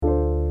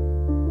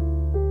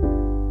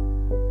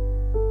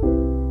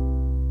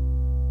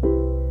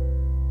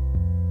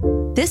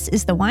This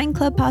is the Wine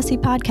Club Posse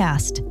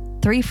podcast.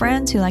 3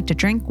 friends who like to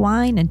drink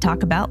wine and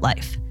talk about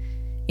life.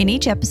 In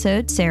each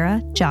episode,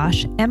 Sarah,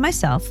 Josh, and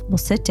myself will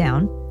sit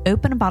down,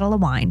 open a bottle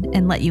of wine,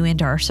 and let you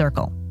into our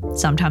circle.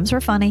 Sometimes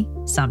we're funny,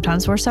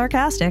 sometimes we're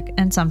sarcastic,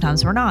 and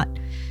sometimes we're not.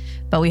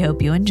 But we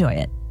hope you enjoy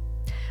it.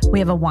 We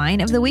have a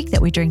wine of the week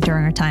that we drink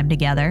during our time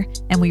together,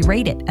 and we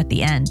rate it at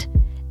the end.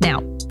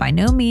 Now, by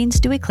no means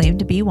do we claim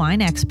to be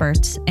wine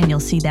experts, and you'll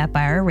see that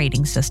by our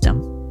rating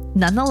system.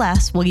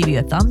 Nonetheless, we'll give you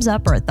a thumbs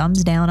up or a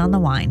thumbs down on the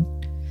wine.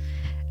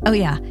 Oh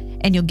yeah,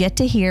 and you'll get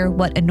to hear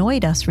what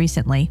annoyed us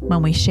recently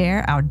when we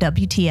share our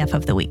WTF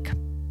of the week.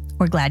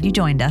 We're glad you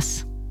joined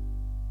us.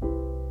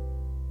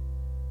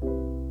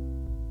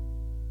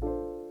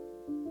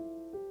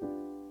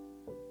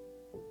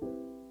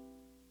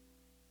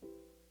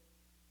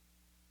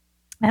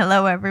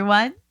 Hello,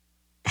 everyone.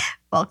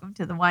 Welcome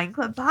to the Wine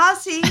Club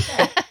Posse.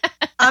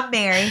 I'm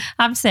Mary.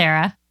 I'm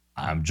Sarah.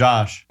 I'm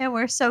Josh. And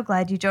we're so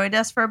glad you joined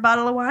us for a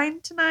bottle of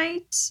wine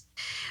tonight.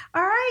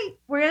 All right,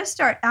 we're going to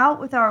start out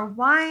with our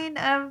wine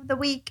of the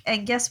week.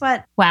 And guess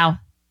what? Wow.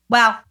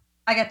 I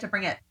got to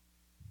bring it.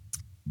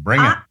 Bring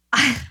it.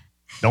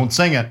 Don't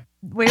sing it.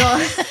 We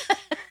will.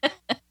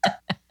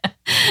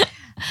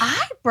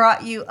 I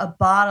brought you a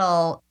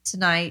bottle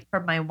tonight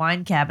from my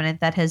wine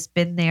cabinet that has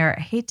been there,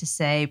 I hate to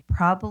say,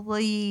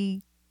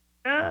 probably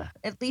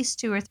at least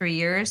 2 or 3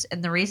 years.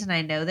 And the reason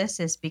I know this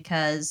is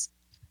because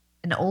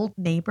an old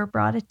neighbor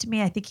brought it to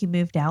me. I think he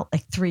moved out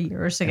like 3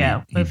 years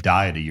ago. He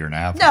died a year and a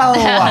half No.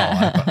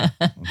 ago.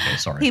 Okay,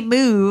 sorry. He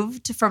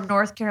moved from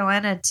North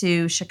Carolina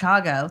to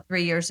Chicago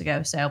 3 years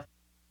ago. So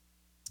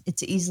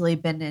it's easily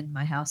been in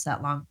my house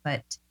that long.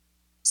 But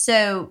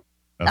so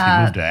If he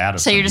moved to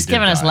Addison, So you're just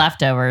giving us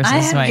leftovers. I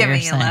is am what giving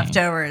you're you saying.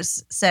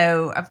 leftovers.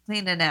 So I'm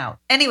cleaning out.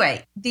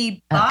 Anyway,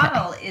 the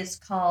bottle is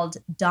called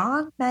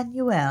Don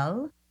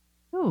Manuel.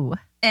 Ooh.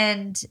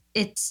 And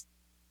it's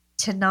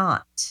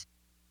Tannat.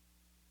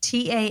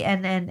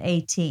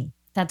 Tannat.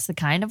 That's the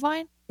kind of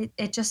wine?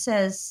 It just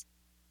says,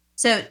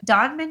 so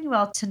Don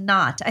Manuel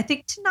Tannat. I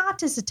think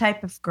Tannat is a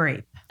type of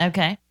grape.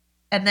 Okay.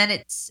 And then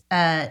it's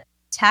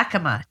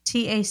Tacama,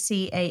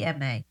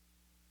 Tacama.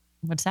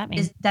 What's that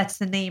mean? That's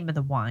the name of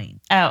the wine.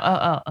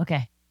 Oh,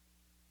 okay.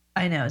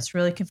 I know, it's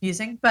really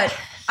confusing, but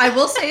I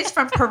will say it's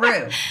from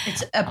Peru.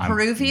 It's a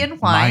Peruvian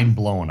wine. Mind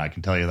blown, I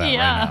can tell you that right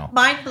now.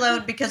 Mind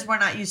blown because we're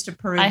not used to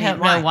Peruvian I hope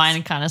wines. no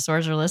wine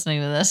connoisseurs are listening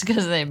to this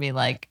because they'd be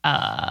like,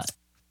 dumbass.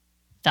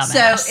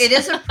 So it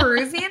is a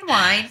Peruvian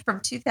wine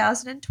from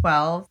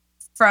 2012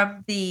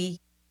 from the,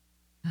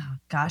 oh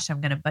gosh,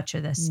 I'm going to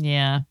butcher this.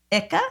 Yeah.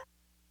 Ica?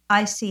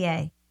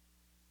 ICA.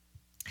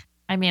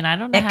 I mean, I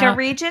don't know Ica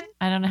region?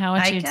 I don't know how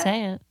else Ica? you'd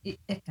say it.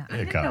 Ica.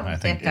 Ica, I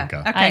think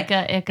Ica. Okay.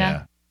 Ica.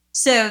 Yeah.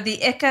 So the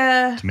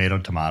Ica,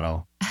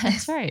 Tomato.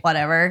 That's right.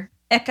 whatever,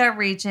 Ica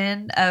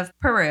region of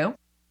Peru.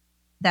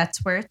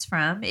 That's where it's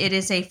from. It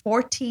is a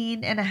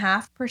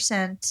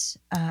 14.5%.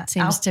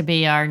 Seems to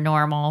be our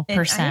normal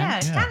percent. Yeah,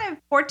 it's kind of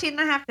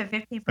 14.5 to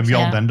 15%. Have you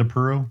all been to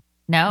Peru?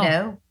 No.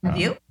 No. Have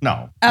you?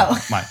 No.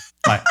 Oh.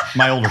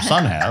 My older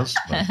son has.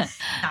 But,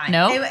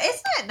 No. Isn't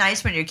it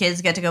nice when your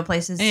kids get to go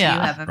places you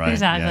haven't right. been?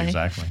 Exactly. Yeah,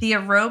 exactly. The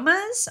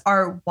aromas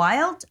are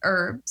wild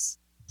herbs,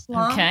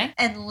 plum, Okay.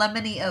 and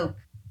lemony oak.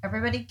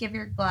 Everybody give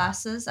your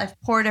glasses. I've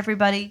poured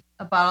everybody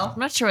a bottle. I'm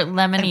not sure what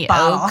lemony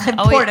bottle. oak. I've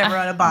poured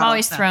everyone a bottle. I'm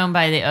always so. thrown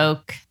by the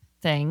oak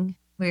thing.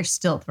 We're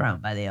still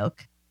thrown by the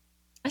oak.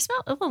 I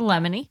smell a little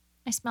lemony.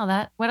 I smell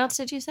that. What else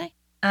did you say?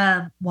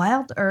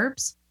 Wild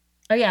herbs,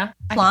 Oh, yeah.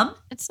 plum.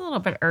 It's a little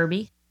bit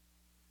herby.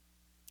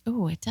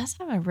 Ooh, it does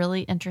have a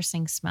really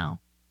interesting smell.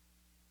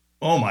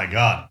 Oh my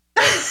God.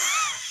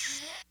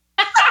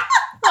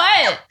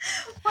 What?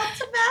 What's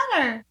the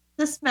matter?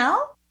 The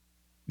smell?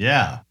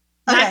 Yeah.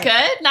 Not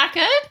good? Not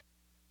good?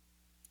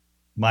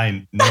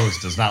 My nose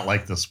does not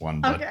like this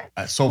one, but Okay.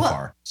 so Well,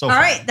 far. All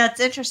right, that's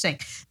interesting.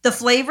 The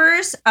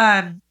flavors,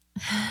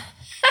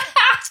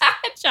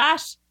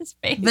 Josh, his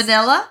face.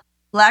 vanilla,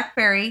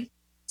 blackberry,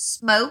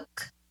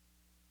 smoke,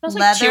 Smells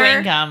leather. like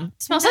chewing gum.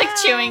 It smells like No,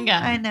 chewing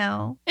gum. I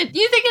know. You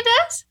think it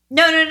does?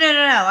 No.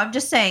 I'm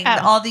just saying Oh.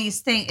 all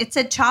these things. It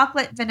said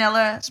chocolate,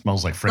 vanilla, It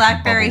smells like freaking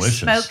blackberry, Bubblicious.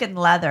 smoke, and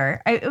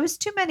leather. It was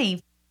too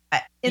many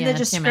in Yeah,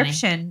 the too many.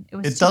 description. It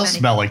was It too does many.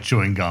 smell like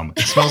chewing gum.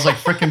 It smells like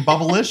freaking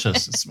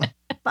Bubblicious. It smells-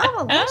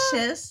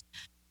 Bubblicious.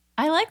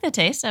 I like the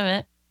taste of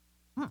it.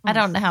 I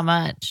don't know how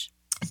much.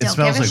 Don't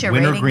smells give us like your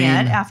wintergreen.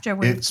 rating yet. After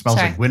we, It smells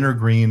Sorry. like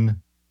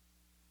wintergreen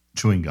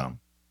chewing gum.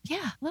 Yeah,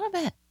 a little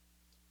bit.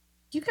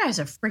 you guys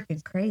are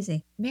freaking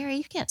crazy. Mary,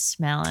 you can't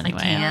smell anyway.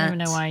 I don't even can't.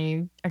 know why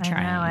you are I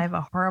trying. know. I have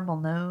a horrible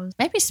nose.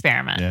 Maybe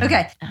spearmint. Yeah.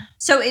 Okay,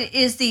 so it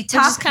is the Which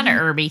top is kind of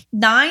herby.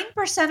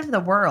 9% of the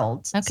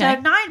world. Okay.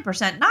 So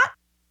 9%, not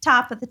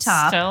top of the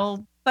top,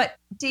 Still but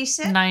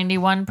decent.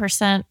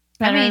 91%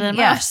 better than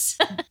yes.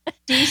 most.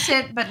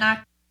 Decent, but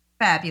not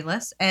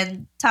fabulous.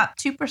 And top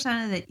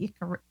 2% of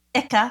the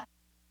Ica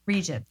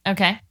region.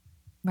 Okay.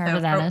 Wherever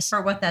So that for, is.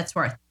 for what that's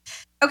worth.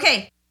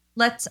 Okay,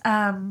 let's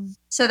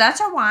so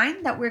that's our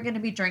wine that we're going to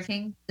be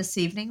drinking this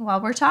evening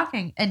while we're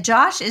talking. And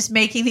Josh is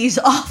making these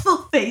awful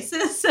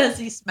faces as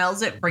he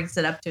smells it, brings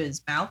it up to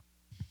his mouth.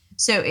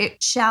 So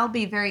it shall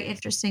be very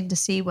interesting to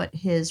see what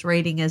his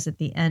rating is at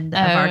the end of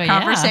Oh, our yeah.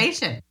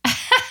 conversation.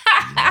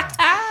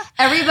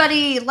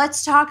 Everybody,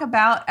 let's talk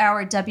about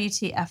our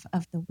WTF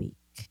of the week.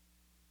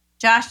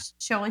 Josh,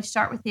 shall we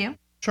start with you?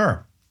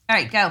 Sure. All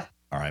right, go.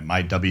 All right.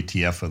 My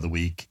WTF of the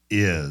week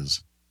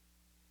is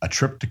a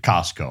trip to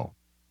Costco.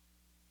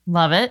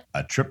 Love it.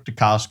 A trip to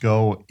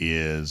Costco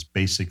is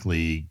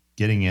basically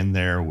getting in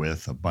there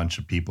with a bunch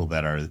of people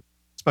that are,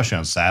 especially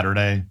on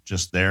Saturday,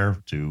 just there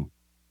to,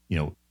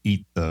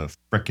 eat the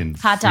frickin'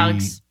 Hot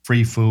dogs.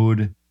 free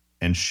food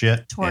and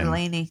shit.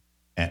 Tortellini.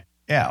 And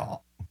yeah.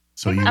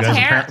 So you Apparently-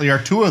 guys apparently are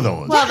two of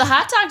those. Well, the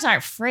hot dogs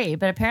aren't free,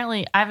 but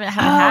apparently I haven't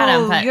had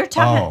them. But You're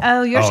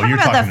talking. You're talking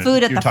about the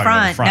food at the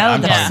front. No, I'm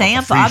the talking about the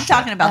sample. free I'm shit.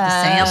 talking about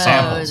the samples.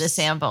 Samples. The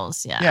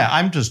samples. Yeah. Yeah,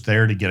 I'm just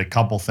there to get a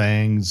couple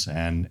things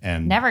and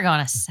Never go on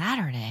a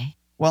Saturday.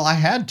 well, I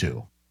had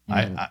to.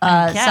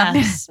 I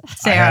Yes.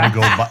 Sarah.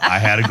 I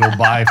had to go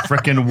buy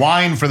frickin'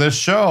 wine for this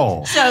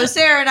show. So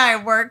Sarah and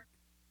I work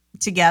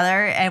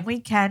together, and we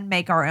can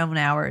make our own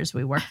hours.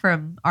 We work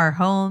from our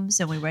homes,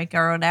 and we make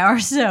our own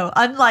hours. So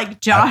unlike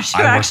Josh,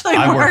 who actually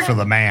I work works for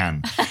the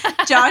man.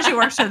 Josh, who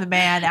works for the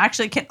man,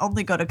 actually can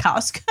only go to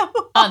Costco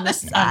on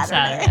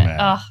Saturday. Yeah.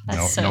 Oh,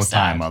 that's so no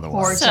sad. time Poor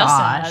otherwise. So Josh,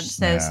 sad.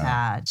 so Yeah,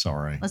 sad.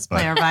 Sorry. Let's But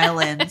play our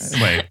violins.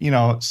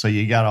 Anyway, so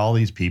you got all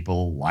these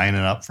people lining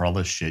up for all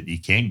this shit. You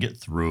can't get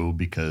through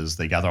because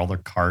they got all their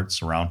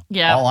carts around.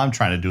 Yeah. All I'm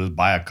trying to do is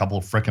buy a couple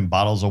of frickin'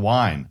 bottles of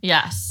wine.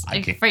 Yes.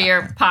 I can't- For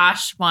your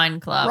posh wine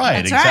club. Right.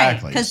 That's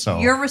exactly. right, because So-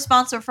 you're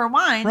responsible for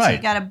wine, so you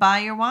Right. got to buy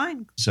your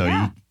wine. So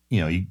Yeah.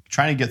 you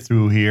trying to get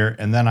through here,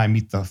 and then I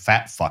meet the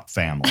fat fuck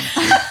family.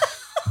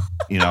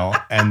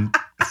 And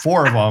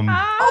four of them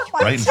Oh my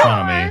right in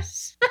front of me.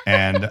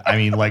 And I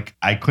mean, like,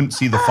 I couldn't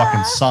see the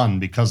fucking sun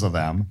because of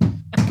them.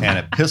 And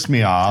it pissed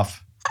me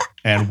off.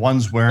 And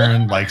one's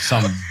wearing like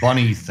some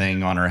bunny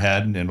thing on her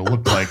head. And it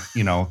looked like,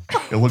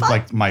 it looked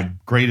like my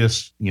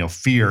greatest,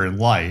 fear in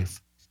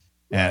life.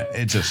 And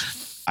it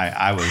just,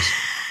 I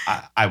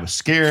was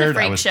scared. I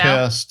freak was show.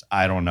 pissed.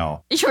 I don't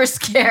know. You were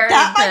scared.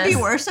 That of might be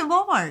this. worse than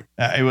Walmart.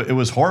 It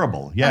was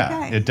horrible.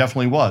 Yeah, Okay. It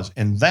definitely was.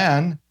 And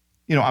then,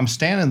 I'm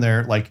standing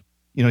there like,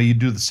 you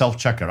do the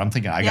self-checkout. I'm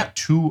thinking, I got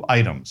 2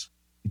 items,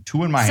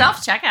 2 in my hand.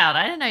 Self-checkout.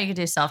 I didn't know you could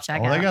do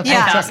self-checkout. Oh, they got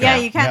Yeah, self-checkout. yeah,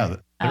 you can.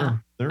 Yeah,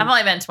 I've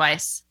only been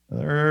twice.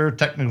 they're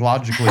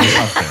technologically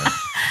up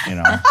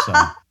there, so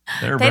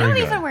they're They very don't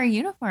good. even wear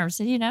uniforms.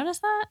 Did you notice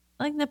that?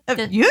 Like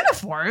the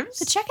Uniforms?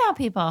 checkout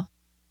people.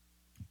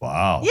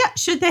 Wow. Yeah,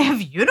 should they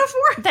have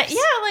uniforms?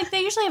 Like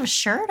they usually have a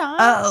shirt on.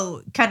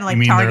 Oh, kind of like You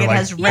mean they're Target like-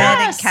 has red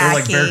Yes. and They're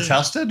like khaki.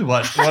 bare-chested?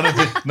 What is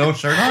it? No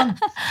shirt on?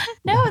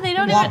 No, they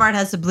don't even. Walmart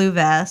has the blue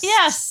vest.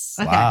 Yes.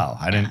 Okay. Wow.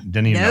 I didn't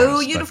even No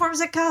notice, but- uniforms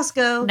at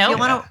Costco. Nope.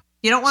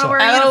 You don't want to So- wear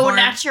a Oh, uniform.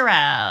 natural.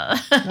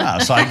 Yeah,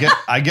 so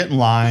I get in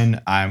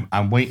line.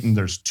 I'm waiting.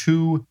 There's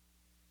two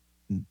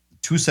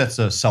sets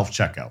of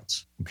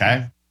self-checkouts,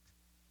 okay?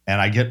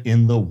 And I get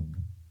in the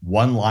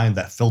one line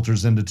that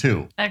filters into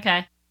 2.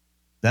 Okay.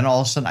 Then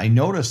all of a sudden, I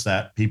noticed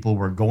that people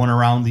were going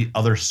around the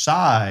other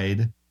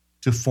side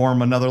to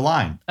form another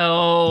line.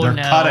 Oh, They're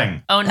no.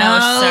 cutting. Oh, no,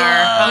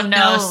 sir. Oh,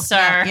 no,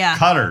 sir. Yeah.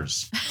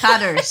 Cutters.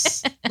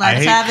 Cutters. I Let's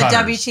hate have cutters.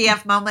 a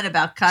WTF moment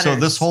about cutters. So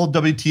this whole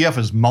WTF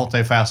is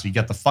multifaceted. You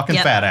got the fucking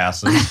Yep. fat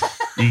asses.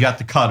 You got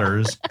the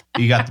cutters.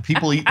 You got the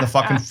people eating the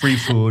fucking free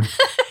food.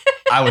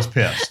 I was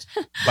pissed.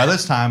 By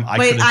this time, I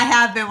Wait, could I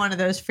have been one of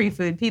those free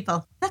food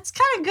people. That's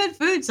kind of good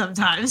food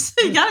sometimes.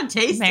 You gotta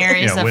taste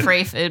Mary's Yeah, a when-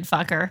 free food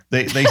fucker.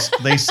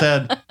 They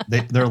said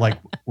they're like,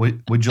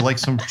 would you like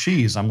some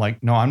cheese? I'm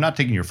like, no, I'm not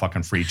taking your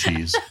fucking free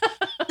cheese.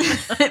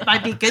 it. It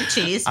might be good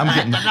cheese, I'm but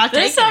getting- I'm not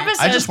This taking it.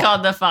 episode is just wa-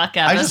 called The Fuck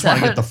Episode. I just want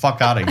to get the fuck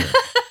out of here.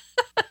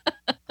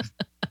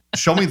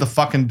 Show me the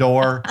fucking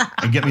door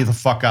and get me the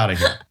fuck out of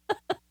here.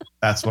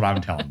 That's what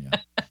I'm telling you.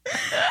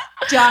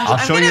 Josh, I'll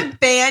I'm show going to you-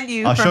 ban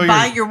you I'll show from you-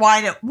 buying your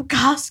wine at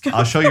Costco.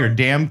 I'll show you your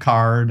damn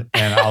card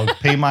and I'll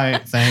pay my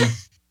thing.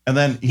 And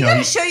then, you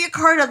gotta show your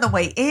card on the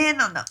way in.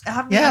 Yeah,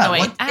 On the way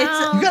what-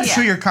 out. you got to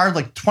show your card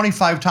like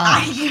 25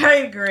 times. I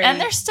agree. And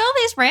there's still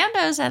these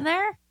randos in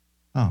there.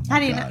 Oh, my how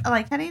do you know? God.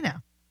 Like, how do you know?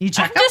 You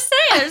check I'm them. just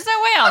saying, there's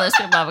no way all those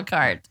people have a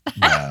card.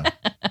 Yeah.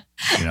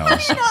 How do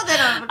you know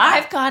that I'm?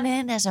 I've gone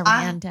in as a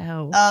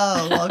rando.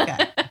 Oh,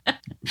 okay.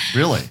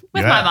 Really?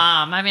 With Yeah. my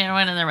mom. I mean, I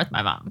went in there with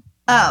my mom.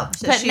 Oh,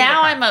 so But she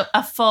now had I'm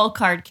a full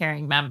card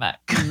carrying member.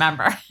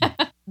 Remember?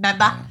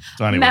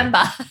 So anyway,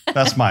 Member.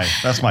 that's my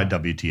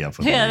WTF. Of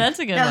the Yeah, week. that's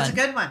a good That one. was a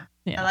good one.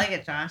 Yeah. I like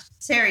it, Josh.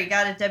 Sarah, you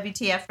got a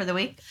WTF for the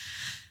week?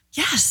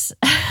 Yes,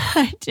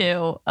 I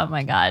do. Oh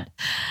my God.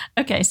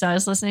 Okay, so I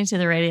was listening to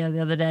the radio the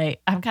other day.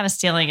 I'm kind of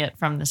stealing it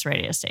from this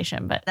radio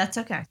station, but That's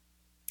okay.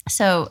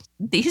 so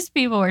these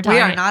people were talking.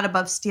 We are not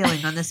above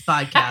stealing on this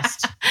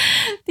podcast.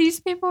 These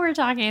people were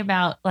talking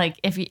about like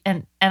if you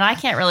and I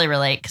can't really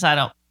relate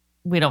because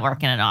we don't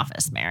work in an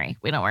office, Mary.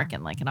 We don't work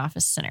in like an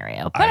office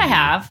scenario, but I do.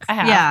 have.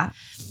 Yeah,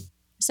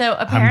 So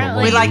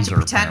apparently, we like to loser,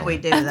 pretend we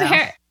do,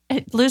 though.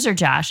 Loser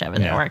Josh over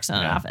there Yeah, works in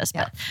an yeah. office.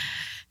 Yeah. But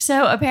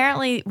so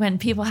apparently when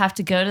people have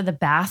to go to the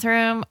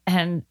bathroom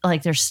and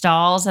like there's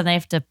stalls and they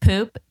have to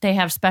poop, they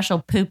have special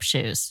poop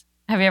shoes.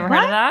 Have you ever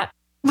heard of that?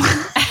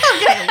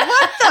 Okay,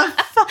 what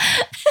the fuck?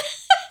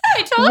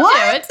 I told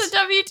What? you. It's a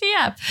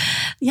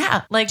WTF.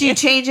 Yeah. Like, Do you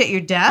it's- change at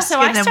your desk so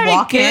and I then started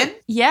walk in?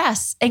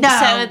 Yes. And No,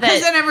 so because that,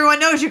 then everyone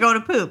knows you're going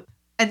to poop.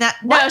 And that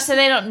no, so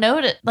they don't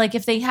notice. Like,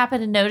 if they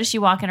happen to notice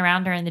you walking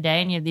around during the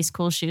day and you have these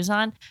cool shoes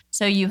on,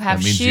 so you have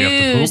That means you have to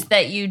shoes poop?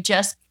 that you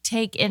just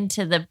take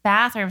into the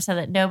bathroom so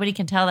that nobody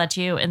can tell that's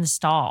you in the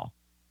stall.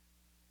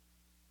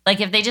 Like,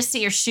 if they just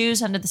see your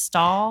shoes under the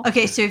stall.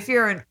 Okay, so if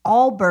you're an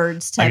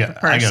Allbirds type of I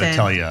person, gotta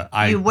tell you,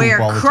 I you poop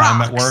wear all the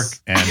time at Crocs work,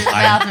 and in the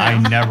I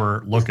bathroom.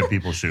 never look at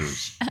people's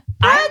shoes.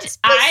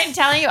 I'm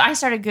telling you, I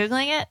started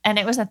Googling it and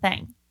it was a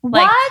thing.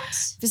 Like, what?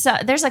 So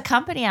there's a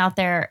company out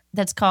there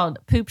that's called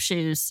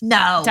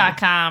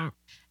poopshoes.com No.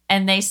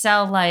 and they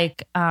sell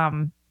like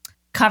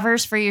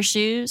covers for your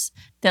shoes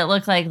that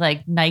look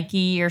like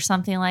Nike or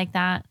something like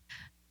that.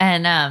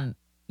 And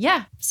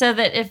yeah, so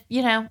that if,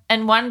 you know,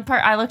 and one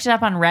part I looked it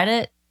up on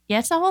Reddit. Yeah,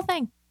 it's the whole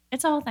thing.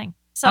 It's a whole thing.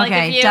 So like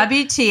Okay, if you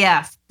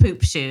WTF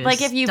poop shoes.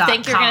 like if you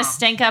think you're gonna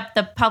stink up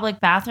the public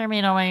bathroom,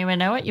 you don't even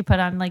know it, you put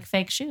on like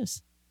fake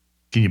shoes.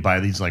 Can you buy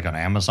these like on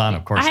Amazon?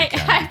 Of course you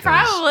can. I because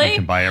probably- You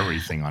can buy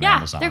everything on Yeah,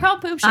 Amazon. they're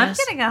called poop shoes. I'm going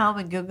to go home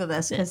and Google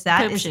this because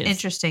that Poop is shoes.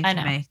 interesting I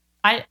to know. me.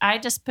 I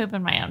just poop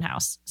in my own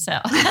house. So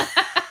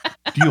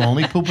Do you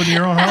only poop in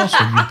your own house, or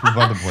do you poop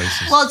other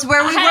places? Well, it's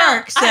where we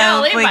work. So I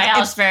don't leave if we- my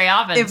house very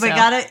often. If we so-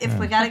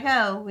 gotta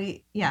go,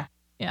 yeah.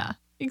 yeah,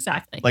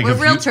 exactly. Like We're if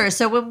you- realtors,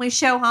 so when we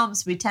show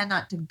homes, we tend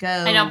not to go.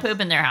 I don't poop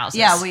in their houses.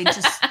 Yeah, we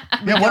just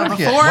we yeah, go what if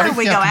you, before, what if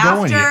we you go have to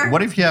go when after. you,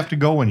 what if you have to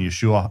go when you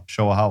show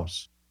a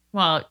house?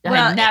 well,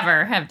 Well, I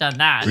never have done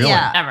that. Really?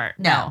 Yeah. Never.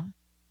 No.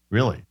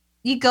 Really?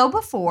 You go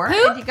before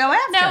Poop? and you go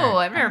after. No,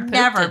 I've never pooped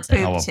never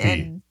into- Oh, pooped pee.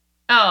 in.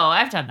 Oh,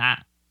 I've done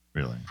that.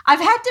 Really? I've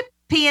had to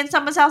pee in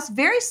someone's house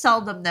very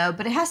seldom though,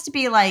 but it has to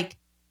be like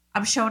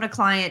I'm showing a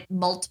client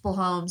multiple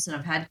homes and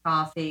I've had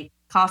coffee.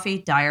 Coffee,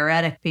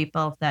 diuretic,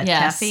 people, that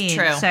Yes, caffeine.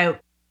 true. So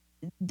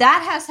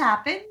that has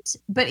happened,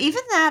 but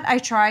even that I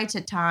try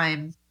to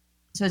time.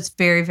 So it's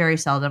very, very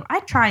seldom.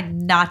 I try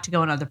not to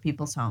go in other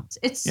people's homes.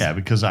 It's Yeah,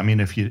 because I mean,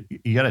 if you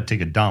got to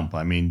take a dump,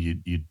 I mean,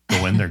 you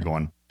go in there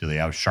going, do they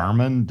have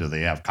Charmin? Do they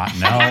have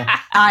Cottonelle?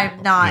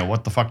 I'm not. You know,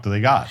 what the fuck do they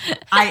got?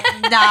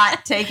 I'm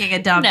not taking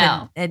a dump.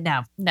 No. And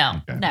no. No,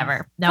 Okay.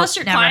 never. Nope, Plus,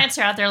 your never. clients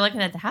are out there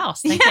looking at the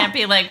house. They Yeah. can't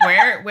be like,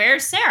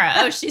 where's Sarah?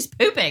 Oh, she's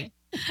pooping.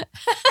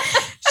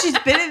 She's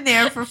been in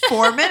there for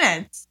 4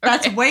 minutes.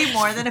 That's Right. way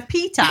more than a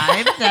pee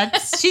time.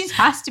 She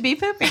has to be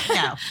pooping.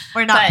 No,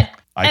 we're not. But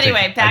I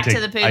Anyway, take- back I to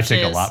take- the poop I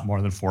take a shoes. lot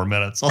more than 4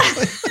 minutes.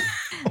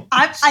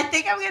 I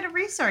think I'm going to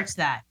research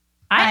that.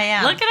 I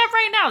am. Look it up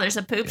right now. There's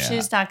a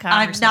poopshoes.com.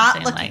 I'm or not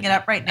something looking like it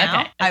up right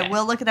now. Okay, I okay.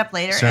 will look it up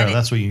later. Sarah, and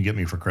that's what you can get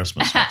me for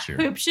Christmas next year.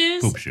 Poop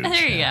shoes? Poop shoes,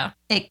 There you yeah.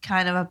 go. it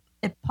kind of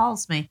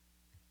appalls me.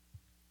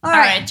 All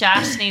right.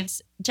 Josh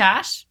needs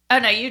Josh. Oh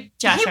no,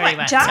 Josh He already went.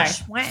 went.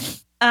 Josh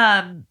went.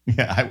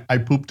 Yeah, I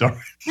pooped already.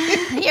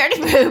 Sorry. He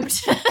already pooped.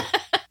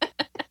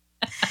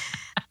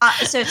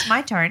 So it's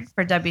my turn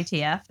for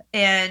WTF,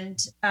 and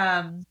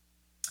I'm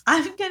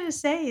going to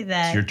say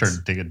that It's your turn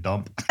to take a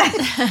dump.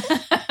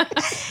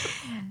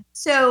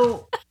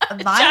 So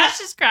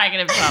Josh is cracking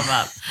himself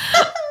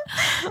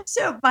up.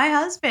 So my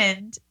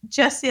husband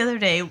just the other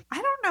day, I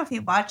don't know if he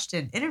watched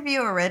an interview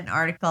or read an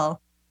article.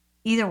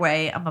 Either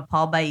way, I'm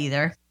appalled by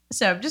either.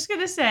 So I'm just going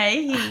to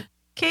say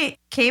he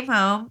came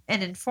home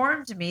and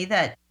informed me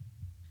that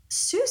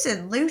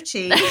Susan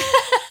Lucci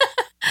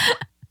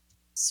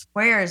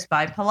swears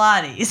by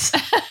Pilates.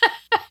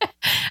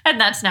 And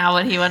that's now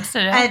what he wants to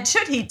do. And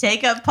should he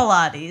take up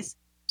Pilates?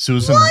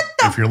 Susan, What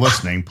the if you're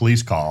listening,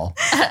 please call.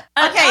 Okay.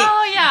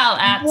 Oh yeah, I'll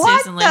at What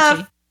Susan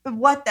Lucci.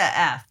 What the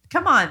F?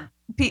 Come on.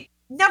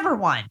 Number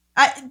one.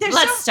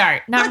 Let's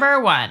start. Number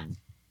one.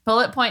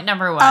 Bullet point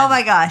number one. Oh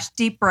my gosh.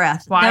 Deep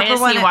breath. Why Number is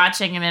one, he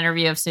watching an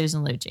interview of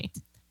Susan Lucci?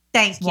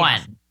 Thank you.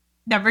 One.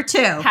 Number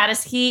two. How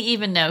does he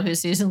even know who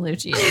Susan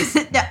Lucci is?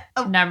 No,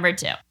 oh, Number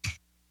two.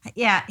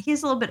 yeah,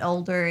 he's a little bit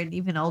older and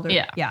even older.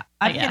 Yeah. Yeah.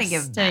 I I'm going to guess.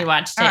 give him So he that.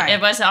 watched it. All right.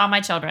 It was All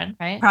My Children,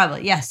 right?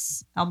 Probably.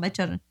 Yes. All my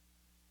children.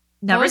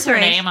 What Number was three. her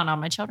name on All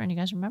My Children? You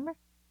guys remember?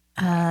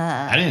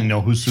 I didn't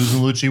know who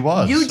Susan Lucci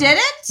was. You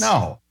didn't?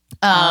 No.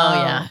 Oh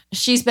yeah,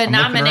 she's been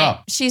I'm looking her nominated.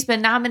 up. She's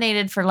been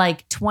nominated for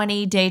like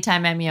 20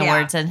 daytime Emmy Yeah,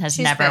 awards and has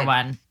she's never big.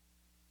 won.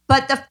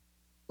 But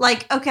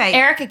okay.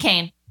 Erica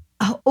Kane.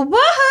 Oh,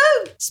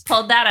 woohoo! Just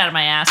pulled that out of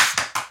my ass.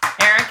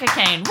 Erica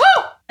Kane.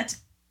 Woo!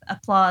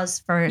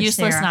 Applause for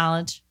Useless Sarah.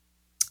 knowledge.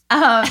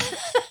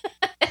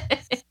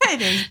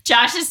 It is.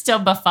 Josh is still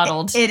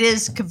befuddled. It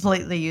is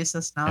completely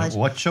useless knowledge.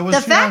 What show is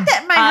The she fact on?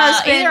 that my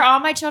husband. either All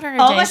My Children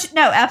or all my, Days.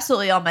 no,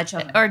 absolutely all my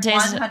children. Or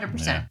Days-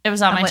 100%. Yeah. It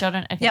was All I'm My with-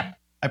 Children. Okay. Yep.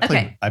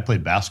 I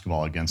played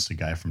basketball against a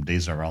guy from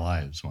Days of Our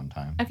Lives one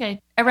time.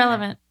 Okay.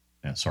 Irrelevant.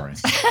 Yeah, sorry.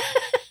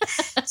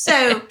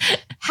 So,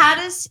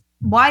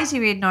 why is he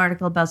reading an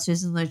article about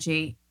Susan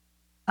Lucci?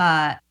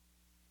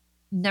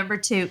 Number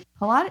two,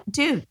 Pilates.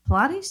 Dude,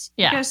 Pilates?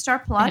 Yeah. You're going to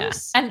start Yeah.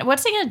 Pilates? And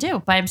what's he gonna do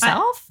by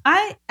himself?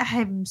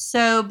 I'm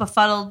so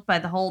befuddled by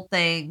the whole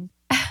thing.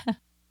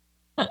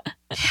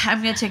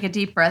 I'm going to take a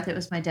deep breath. It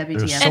was my WTF.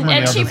 There's so many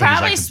And other she things I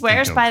probably can think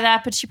swears of. by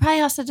that, but she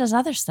probably also does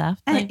other stuff.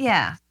 Like,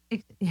 Yeah.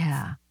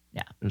 Yeah.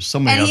 There's so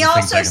many And he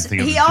other things also, I can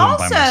think of he doing by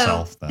also,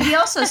 myself. Then. he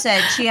also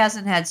said she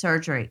hasn't had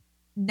surgery.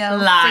 No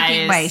Lies.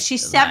 freaking way.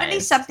 She's 70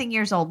 something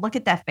years old. Look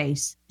at that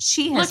face.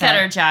 She has look at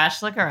had- her,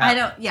 Josh. Look her up. I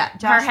don't, yeah. Her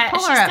Josh, head, pull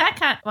she's her up. that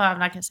kind. Well, I'm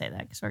not gonna say that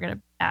because we're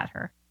gonna add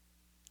her.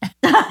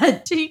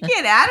 You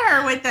can't add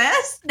her with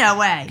this? No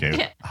way.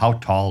 Okay, how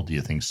tall do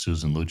you think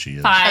Susan Lucci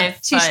is? 5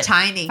 She's foot.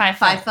 tiny. 5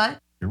 5 foot. foot.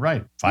 You're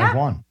right,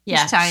 5'1".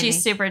 Yeah, tiny.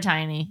 she's super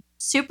tiny.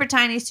 Super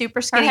tiny, super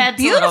skinny.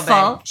 head's a little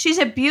beautiful. big. She's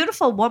a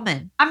beautiful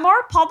woman. I'm more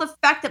appalled the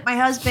fact that my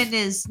husband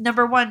is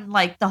number one,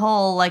 like the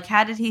whole, like,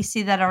 how did he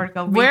see that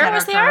article? Read Where that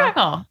was the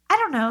article. article? I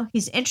don't know.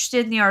 He's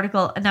interested in the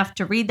article enough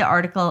to read the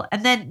article.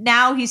 And then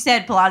now he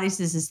said Pilates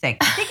is his thing.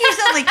 I think he's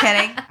only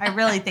kidding. I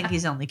really think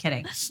he's only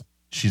kidding.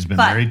 She's been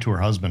But- married to her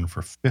husband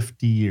for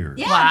 50 years.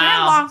 Yeah, Wow.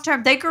 they're long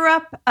term. They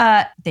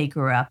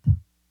grew up.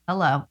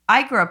 Hello.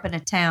 I grew up in a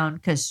town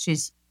because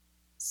she's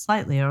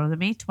slightly older than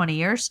me, 20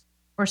 years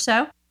or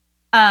so.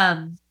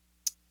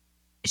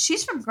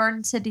 She's from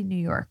Garden City, New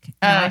York.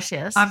 Oh, she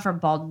is. I'm from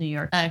Baldwin, New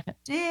York.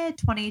 Okay.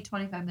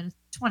 25 minutes,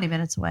 20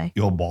 minutes away.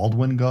 You old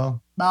Baldwin go?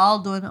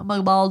 Baldwin. I'm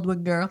a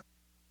Baldwin girl.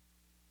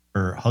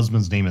 Her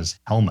husband's name is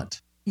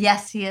Helmut.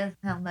 Yes, he is.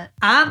 Helmet.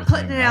 I'm With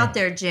putting him it out out.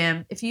 there,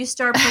 Jim. If you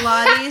start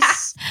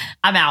Pilates,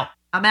 I'm out.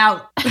 I'm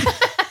out.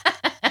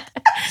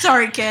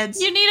 Sorry,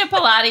 kids. You need a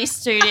Pilates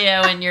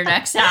studio in your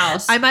next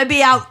house. I might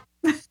be out.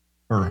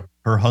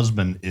 Her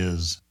husband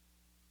is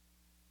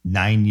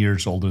 9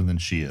 years older than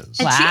she is.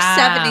 And Wow. she's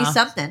 70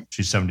 something.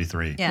 She's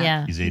 73.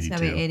 Yeah. He's He's 82.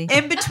 gonna be 80.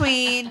 In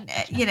between,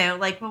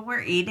 like when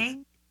we're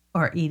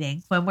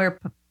when we're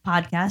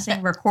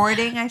podcasting,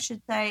 recording, I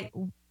should say.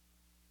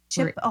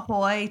 Chip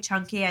Ahoy,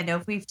 Chunky. I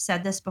know we've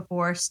said this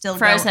before. Still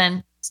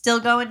Frozen. still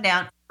going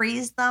down.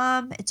 Freeze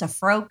them. It's a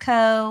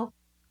Froco.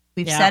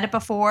 We've Yeah. said it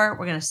before.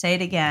 We're gonna say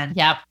it again.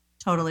 Yep.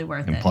 Totally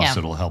worth And it. plus, Yeah.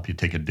 it'll help you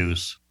take a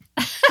deuce.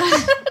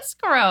 It's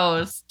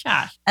gross.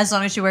 Josh, As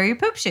long as you wear your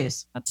poop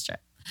shoes. that's true.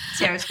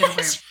 Sarah's gonna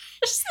wear.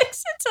 It's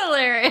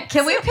hilarious.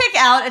 Can we pick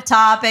out a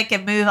topic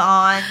and move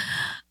on?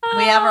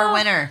 We have our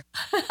winner.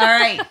 All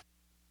right.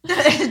 Josh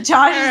is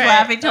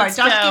laughing too hard. let's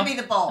Josh, go. give me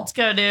the bowl. Let's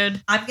go,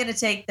 dude. I'm going to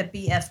take the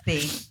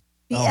BFB.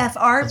 Oh, BFRB.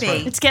 that's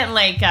right. It's getting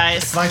late,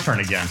 guys. My turn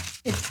again.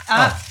 It's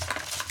up.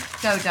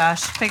 Go,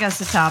 Josh. Pick us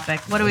the topic.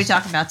 What are we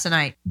talking about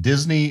tonight?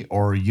 Disney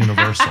or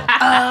Universal?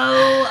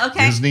 Oh,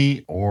 okay.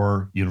 Disney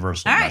or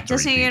Universal? All not right. to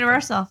Disney repeat,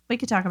 Universal. We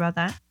could talk about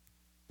that.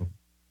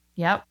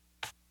 Yep. but-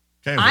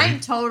 Okay, I'm ready?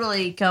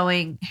 totally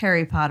going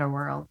Harry Potter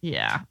World.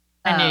 Yeah.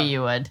 I knew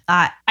you would.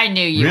 I I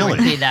knew you Really? would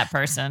be that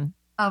person.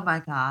 Oh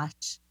my gosh.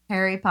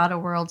 Harry Potter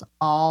World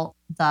all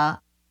the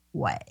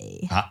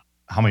way.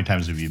 How many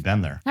times have you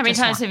been there? How many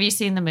Just times one. have you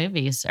seen the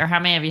movies? Or how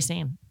many have you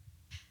seen?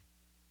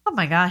 Oh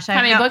my gosh. How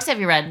many books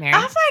have you read, Mary?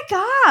 Oh my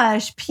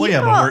gosh. People, Well,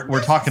 yeah, but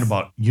we're talking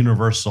about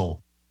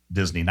Universal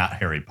Disney, not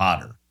Harry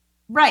Potter.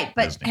 Right,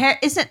 but Disney.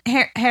 isn't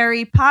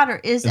Harry Potter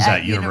is at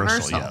at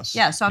Universal? Universal, yes.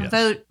 Yeah, so I'm Yes.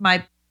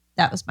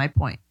 that was my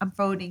point. I'm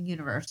voting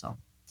Universal.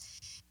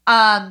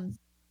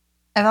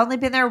 I've only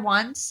been there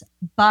once,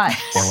 but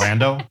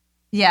Orlando?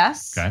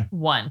 yes, Okay.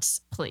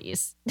 Once,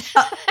 please.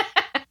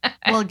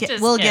 we'll Just get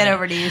kidding.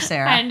 over to you,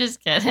 Sarah. I'm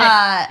just kidding.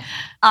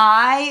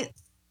 I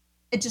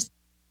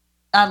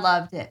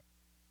loved it.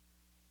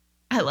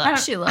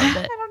 She loved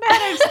I it. don't know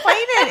how to explain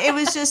it. It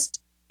was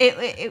just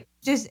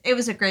it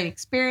was a great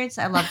experience.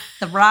 I loved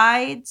the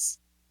rides,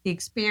 the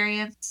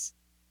experience.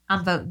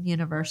 I'm voting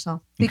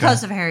Universal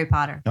because of Harry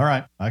Potter. All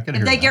right. I can If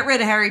hear they that. get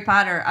rid of Harry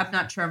Potter, I'm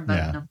not sure I'm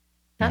voting Yeah. them.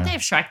 Don't Yeah. they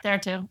have Shrek there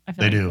too? I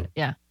feel They do.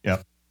 Yeah.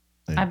 Yep.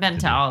 I've been They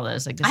to do. all of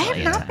those. Like, I have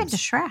gazillion not been to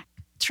times. Shrek.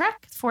 Shrek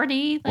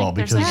 4D. Like, Well,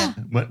 there's because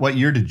like what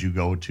year did you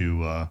go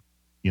to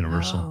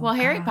Universal? Oh. well,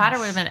 Harry gosh. Potter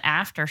would have been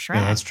after Shrek.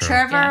 Yeah, that's true.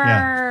 Trevor.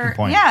 Yeah, good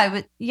point.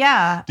 Yeah,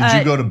 yeah. Did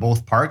you go to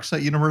both parks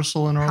at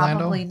Universal in Orlando?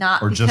 Probably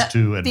not. Or just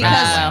to because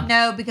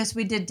Adventureland? because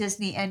we did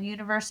Disney and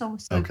Universal,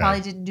 so we Okay.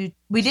 probably didn't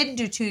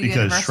do two Because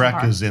Universal Shrek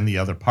parks. is in the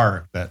other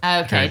park that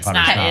Okay, Harry it's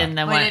Potter's not not. in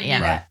the We one. didn't do Yeah,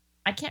 that.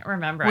 I can't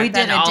remember. We I've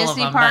been did to a all of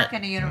Disney them, park but-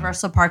 and a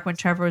Universal park when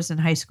Trevor was in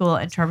high school,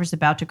 and Trevor's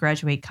about to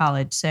graduate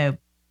college. So,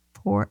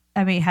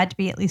 it had to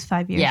be at least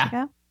 5 years Yeah.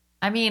 ago.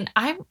 I mean,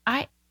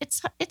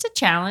 it's a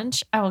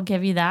challenge. I will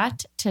give you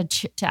that to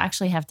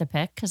actually have to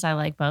pick because I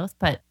like both.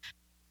 But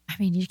I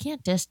mean, you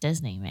can't diss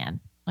Disney,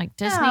 man. Like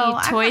Disney, No,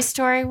 I'm Toy not-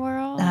 Story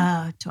World.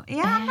 I'm not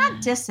Yeah.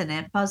 dissing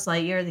it. Buzz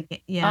Lightyear,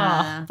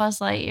 Oh, Buzz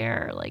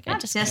Lightyear. Like I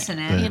Not just dissing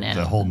can't, it. the, you know.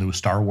 the whole new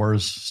Star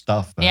Wars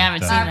stuff. Yeah, I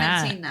haven't at, seen I that.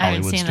 haven't seen that. I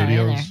haven't Hollywood seen that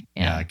Studios. either.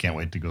 Yeah, I can't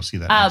wait to go see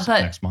that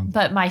but next month.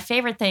 But my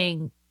favorite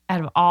thing out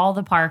of all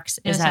the parks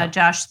is Is how that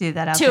Josh threw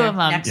that out two there of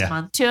 'em. next Yeah.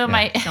 month. two of Yeah.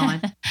 my Go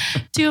on.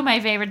 two of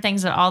my favorite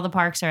things at all the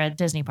parks are at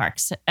Disney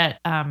parks.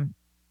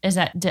 Is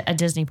at a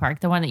Disney park,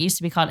 the one that used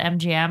to be called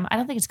MGM. I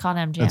don't think it's called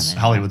MGM. It's anymore.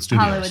 Hollywood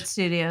Studios. Hollywood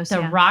Studios. The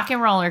yeah. Rock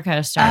and Roller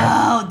Coaster.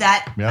 Oh,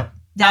 that Yep.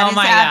 that Oh is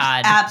my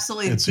God.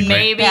 absolutely It's a the great-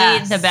 Maybe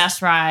best. the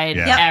best ride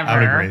Yeah, ever. I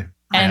would agree.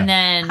 And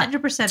then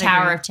 100%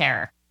 Tower agree. of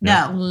Terror.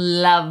 No,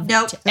 Loved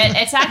Nope. it.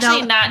 It's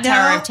actually No, not no,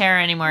 Tower of Terror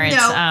anymore. It's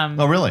no.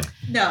 Oh, really?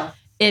 no.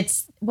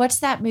 It's what's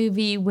that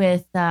movie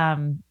with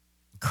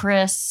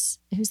Chris?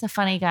 Who's the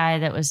funny guy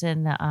that was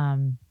in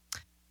the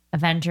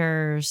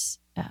Avengers?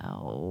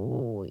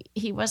 Oh,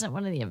 he wasn't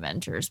one of the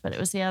Avengers, but it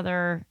was the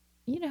other.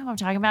 You know who I'm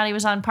talking about? He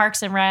was on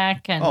Parks and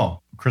Rec. And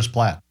Chris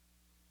Pratt.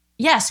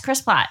 yes,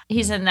 Chris Pratt.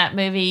 He's in that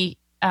movie.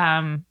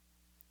 Was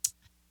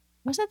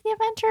it the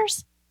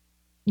Avengers?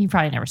 You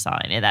probably never saw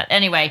any of that.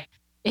 Anyway,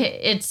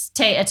 it's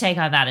a take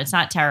on that. It's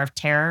not Tower of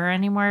Terror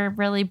anymore,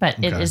 really,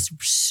 but it is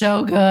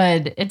so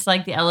good. It's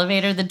like the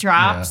elevator that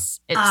drops.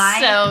 Yeah.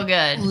 It's so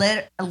good.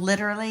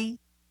 Literally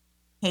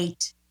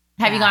hate.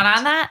 Have you gone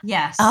on that?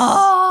 Yes.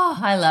 Oh,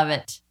 I love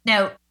it.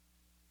 No,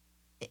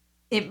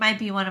 it might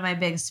be one of my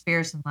biggest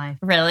fears in life.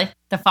 Really?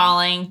 The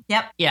falling?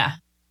 Yep. Yeah.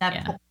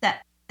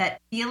 That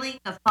feeling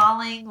of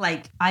falling,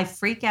 like I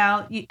freak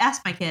out. You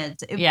ask my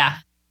kids.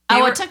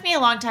 It took me a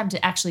long time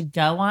to actually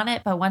go on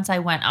it, but once I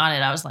went on it,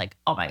 I was like,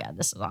 "Oh my god,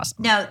 this is awesome."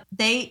 No,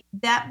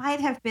 that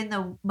might have been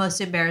the most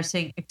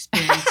embarrassing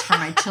experience for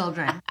my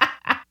children,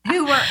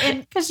 who were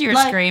in because you were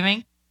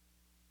screaming.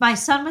 My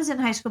son was in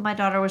high school. My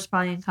daughter was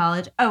probably in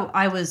college. Oh,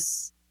 I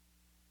was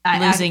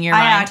losing your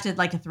mind. I acted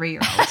like a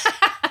 3-year-old.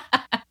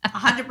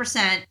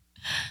 100%.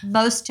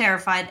 Most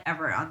terrified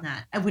ever on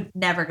that. I would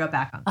never go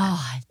back on that.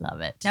 Oh, I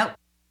love it. Nope.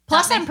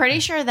 Plus, I'm pretty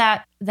sure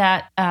that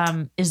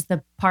is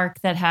the park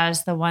that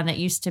has the one that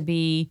used to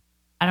be,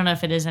 I don't know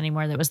if it is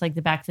anymore, that was like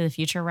the Back to the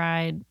Future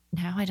ride.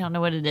 Now I don't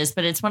know what it is,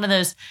 but it's one of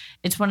those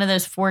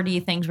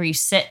 4D things where you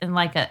sit in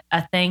like a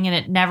thing and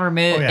it never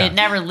moves. Oh, yeah. It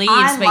never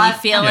leaves, but you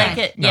feel like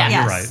it. No,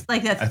 you're right.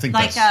 Like that. I think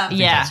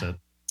that's it.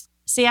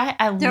 See,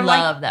 I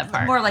love that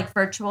park. More like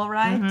virtual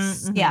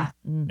rides. Mm-hmm, yeah.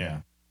 Mm-hmm.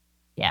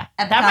 Yeah.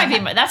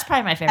 That's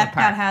probably my favorite Epcot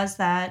part. has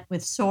that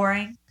with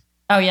soaring.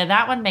 Oh yeah,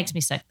 that one makes me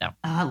sick though. Oh,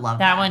 I love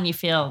that one. You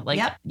feel like,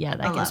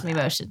 that gives me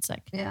motion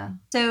sick. Yeah.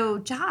 So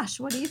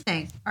Josh, what do you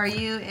think? Are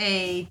you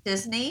a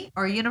Disney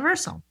or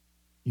Universal?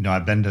 You know,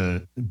 I've been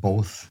to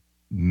both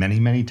many,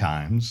 many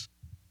times,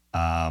 but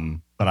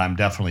I'm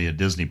definitely a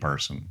Disney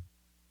person.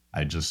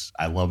 I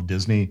love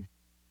Disney.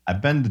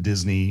 I've been to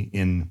Disney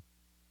in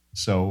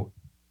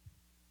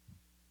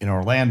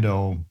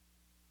Orlando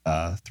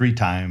 3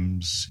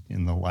 times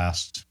in the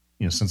last,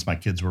 since my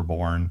kids were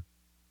born,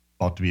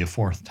 about to be a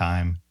 4th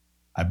time.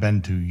 I've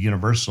been to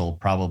Universal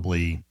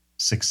probably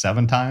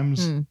 6-7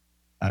 times in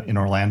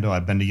Orlando.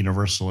 I've been to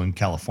Universal in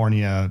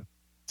California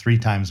 3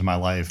 times in my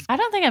life. I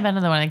don't think I've been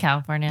to the one in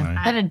California. Right.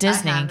 I've been to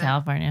Disney in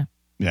California.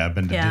 Yeah, I've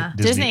been to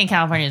Disney in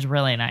California is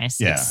really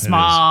nice. Yeah, it's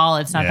small.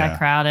 It's not that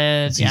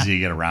crowded. It's easy to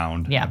get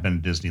around. Yeah. I've been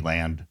to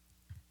Disneyland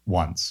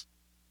once.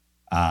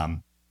 But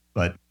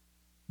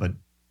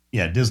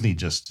yeah, Disney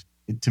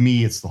to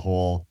me, it's the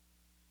whole,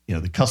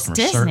 the customer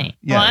service. Disney.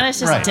 Well, and it's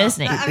just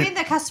Disney.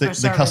 The customer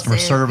service. The customer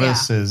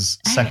service is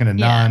second to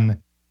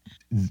none.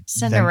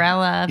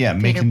 Cinderella,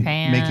 Peter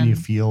Pan. Making you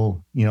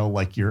feel,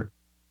 like you're,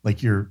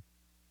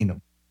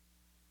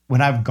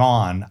 when I've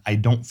gone, I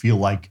don't feel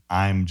like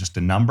I'm just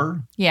a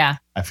number. Yeah.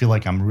 I feel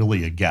like I'm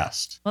really a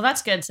guest. Well,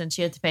 that's good since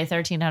you have to pay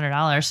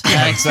 $1,300 for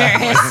that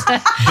experience.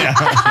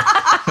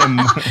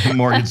 And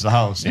mortgage the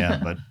house.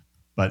 Yeah.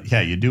 But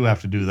yeah, you do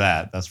have to do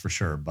that. That's for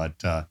sure.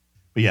 But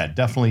yeah,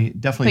 definitely.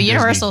 But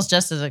Universal's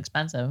just as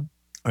expensive.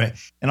 Right.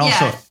 And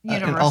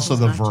also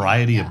the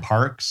variety of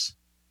parks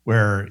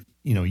where,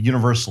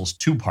 Universal's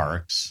 2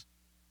 parks.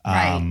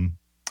 Right.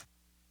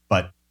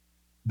 But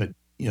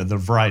the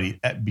variety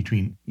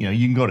between, you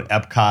can go to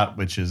Epcot,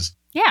 which is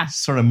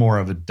sort of more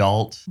of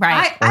adult.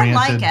 Right. I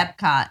like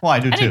Epcot. Well, I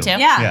do too.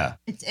 Yeah.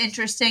 It's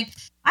interesting.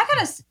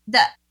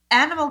 The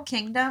Animal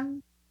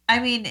Kingdom. I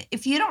mean,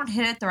 if you don't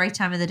hit it the right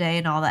time of the day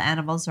and all the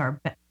animals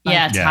are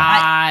it's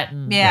hot.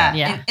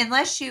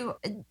 Unless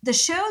the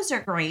shows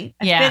are great.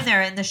 I've been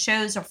there and the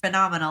shows are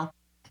phenomenal.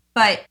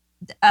 But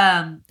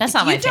that's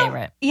not my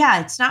favorite.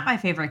 Yeah, it's not my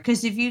favorite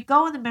because if you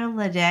go in the middle of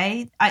the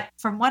day,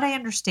 from what I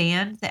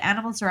understand, the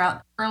animals are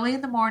out early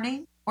in the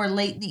morning or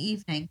late in the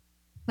evening,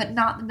 but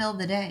not in the middle of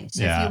the day.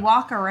 So if you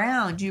walk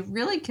around, you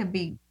really can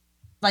be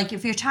like,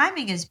 if your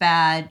timing is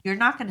bad, you're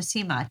not going to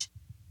see much.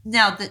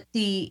 Now,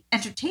 the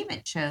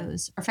entertainment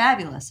shows are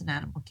fabulous in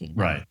Animal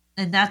Kingdom. Right.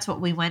 And that's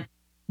what we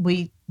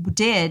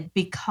did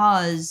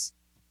because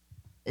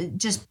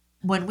just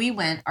when we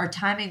went, our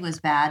timing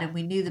was bad and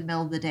we knew the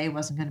middle of the day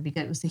wasn't going to be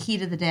good. It was the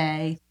heat of the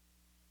day.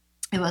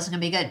 It wasn't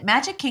going to be good.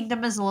 Magic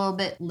Kingdom is a little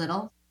bit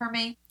little for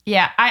me.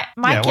 Yeah.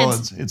 My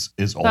kids. Well,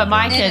 it's older. But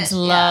my kids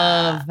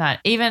love that.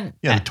 Even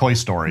the Toy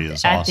Story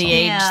is at awesome. The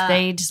age,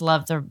 they just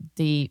love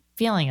the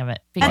feeling of it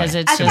because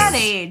it's at just that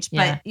age.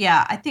 But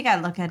I think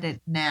I look at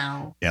it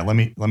now. Yeah, let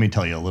me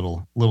tell you a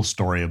little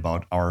story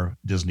about our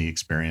Disney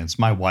experience.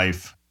 My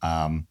wife,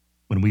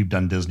 when we've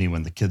done Disney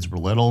when the kids were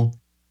little,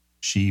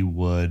 she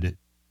would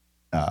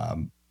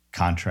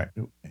contract,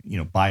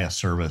 buy a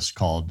service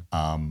called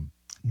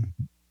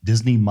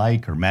Disney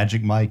Mike or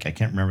Magic Mike. I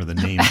can't remember the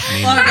name.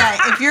 Okay,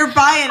 if you're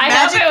buying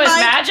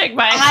Magic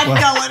Mike, I'm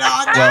going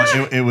on.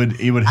 Well,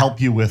 it would help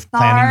you with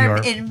planning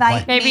your.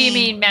 Maybe you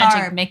mean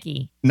Magic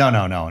Mickey. No.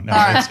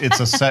 It's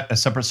a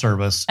separate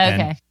service.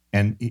 Okay.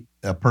 And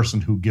a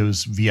person who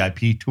gives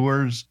VIP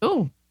tours.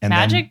 Ooh. And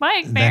Magic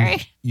Mike,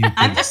 Mary.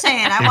 I'm just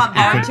saying, I want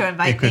Barb to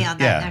invite me on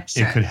that next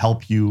trip. It could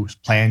help you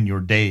plan your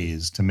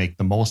days to make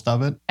the most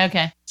of it.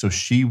 Okay. So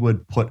she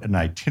would put an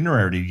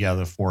itinerary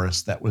together for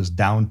us that was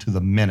down to the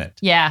minute.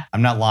 Yeah.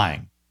 I'm not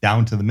lying.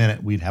 Down to the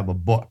minute, we'd have a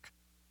book.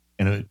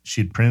 And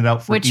she'd print it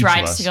out for which each of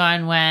rides us. to go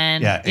on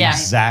when. Yeah,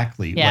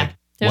 exactly. Yeah. Like,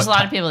 there's a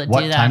lot of people that do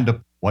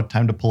that. What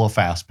time to pull a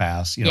fast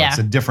pass? You know, it's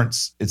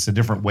a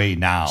different way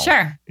now.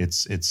 Sure.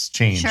 It's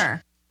changed.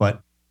 Sure.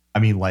 But I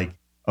mean, like,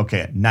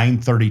 okay, at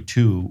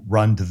 9:32,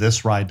 run to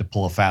this ride to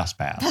pull a fast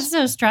pass. That's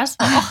so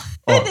stressful.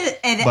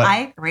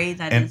 I agree.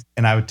 And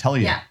I would tell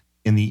you,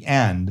 in the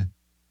end,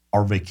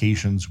 our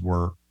vacations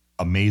were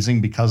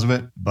amazing because of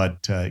it.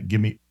 But I'll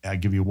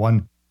give you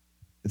one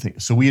thing.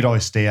 So we'd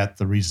always stay at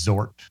the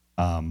resort,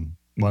 one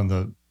of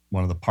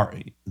the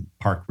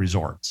park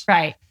resorts,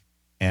 right?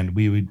 And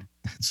we would.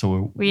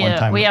 So we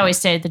always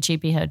stayed at the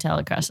cheapy hotel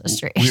across the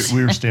street.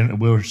 we were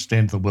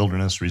staying at the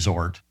Wilderness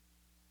Resort,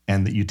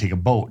 and that you take a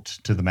boat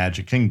to the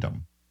Magic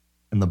Kingdom,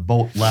 and the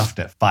boat left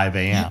at 5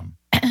 a.m.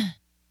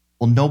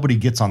 Well, nobody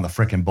gets on the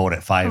frickin' boat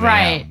at 5 a.m.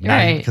 Right.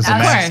 I was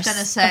going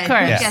to say, who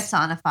gets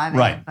on a 5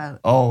 a.m. boat?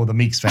 Oh, the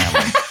Meeks family.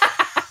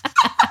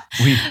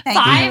 5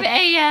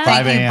 a.m.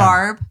 Thank you,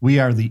 Barb. We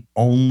are the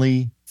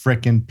only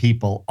frickin'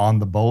 people on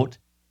the boat,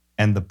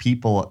 and the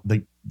people,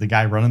 the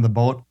guy running the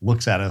boat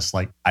looks at us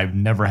like, I've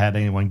never had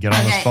anyone get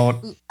on this boat.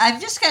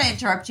 I'm just going to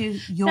interrupt you.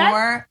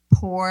 Your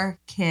poor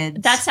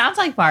kids. That sounds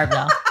like Barb,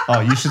 though. Oh,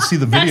 you should see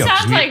the video.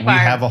 We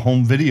have a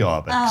home video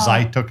of it because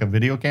I took a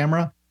video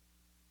camera.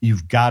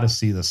 You've got to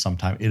see this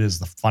sometime. It is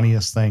the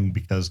funniest thing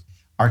because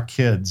our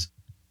kids,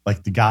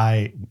 like the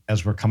guy,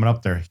 as we're coming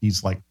up there,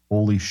 he's like,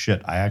 holy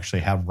shit, I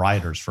actually have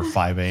riders for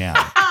 5 a.m.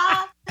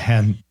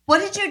 And what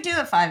did you do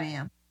at 5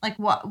 a.m.? Like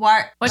what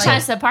time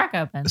does the park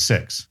open?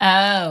 6.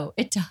 Oh,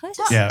 it does?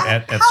 Yeah,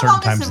 at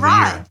certain times of the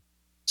year.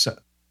 So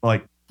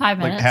like 5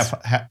 minutes.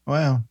 Like half,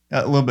 well,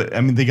 a little bit.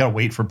 I mean, they got to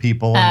wait for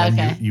people, and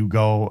then you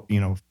go,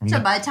 so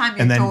by the time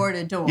you're door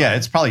to door. Yeah,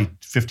 it's probably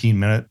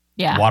 15-minute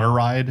water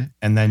ride,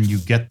 and then you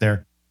get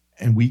there,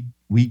 and we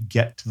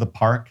get to the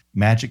park,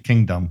 Magic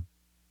Kingdom.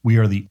 We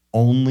are the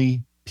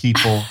only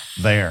people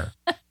there.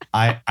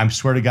 I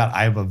swear to God,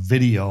 I have a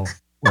video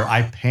where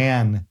I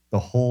pan the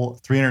whole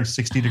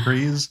 360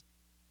 degrees.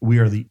 We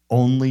are the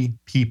only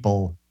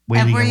people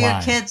waiting in line. And were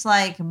your kids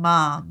like,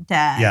 Mom,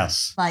 Dad?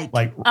 Yes. Like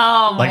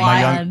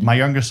my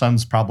younger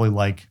son's probably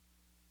like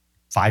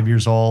 5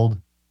 years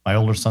old. My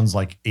older son's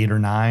like 8 or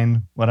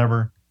 9,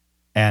 whatever.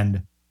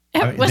 And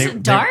was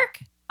it dark?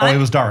 It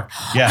was dark.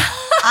 Yeah.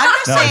 I'm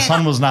just saying, the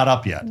sun was not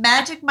up yet.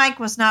 Magic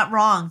Mike was not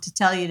wrong to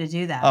tell you to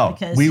do that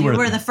because we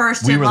were the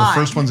first We were the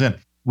first ones in.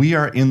 We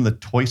are in the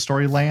Toy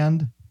Story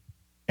land.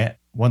 And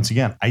once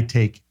again, I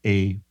take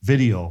a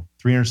video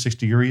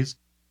 360 degrees.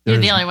 You're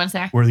the only ones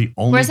there. We're the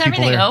only Where's people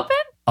everything there. open?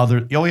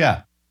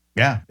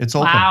 Yeah, it's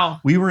open.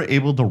 Wow. We were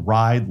able to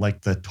ride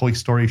like the Toy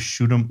Story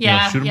shoot 'em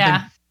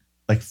thing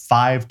like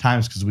 5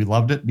 times because we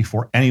loved it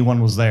before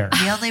anyone was there.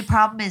 The only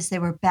problem is they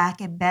were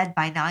back in bed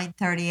by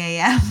 9:30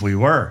 a.m. We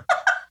were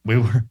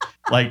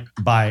like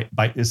by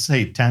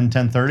say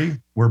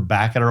 10:30, we're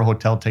back at our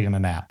hotel taking a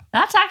nap.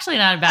 That's actually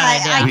not a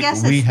bad idea. I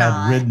guess we it's had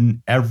not.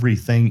 ridden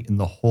everything in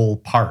the whole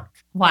park.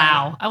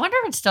 Wow. I wonder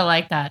if it's still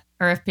like that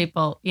or if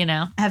people,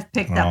 have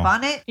picked up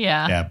on it.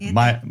 Yeah.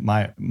 Yeah.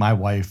 My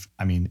wife,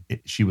 I mean,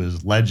 she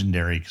was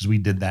legendary because we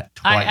did that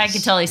twice. I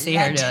could totally see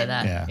her doing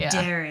that. Yeah.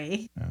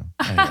 Dairy.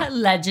 Anyway,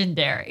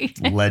 Legendary.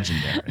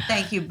 legendary.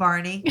 Thank you,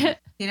 Barney. Do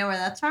you know where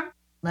that's from?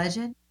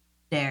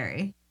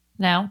 Legendary.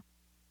 No.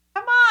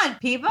 Come on,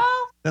 people.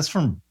 That's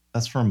from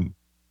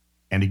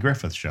Andy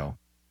Griffith's show.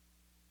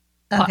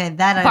 Okay,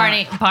 that I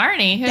know.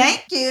 Barney.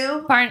 Thank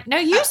you. Barney. No,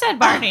 you said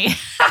Barney.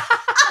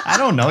 I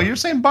don't know. You're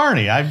saying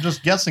Barney. I'm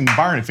just guessing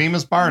Barney.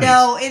 Famous Barney.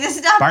 No, it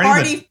is not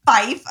Barney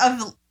Fife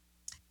of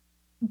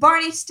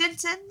Barney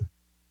Stinson.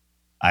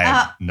 I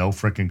have no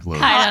freaking clue.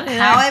 I don't either.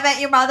 How I Met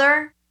Your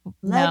Mother.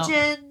 No.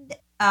 Legend.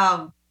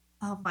 Oh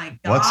my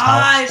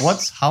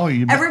gosh. How are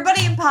you?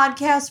 Everybody in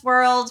podcast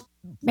world.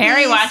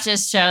 Mary please.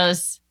 watches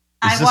shows.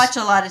 I watch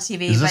a lot of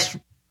TV,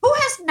 but who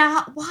has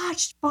not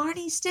watched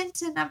Barney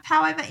Stinson of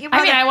How I Met Your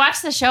Mother? I mean, I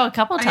watched the show a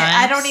couple times.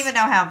 I don't even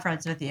know how I'm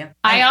friends with you.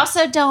 I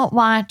also don't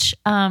watch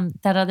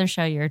that other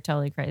show you're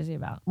totally crazy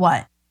about.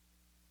 What?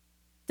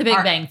 The Big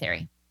Bang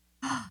Theory.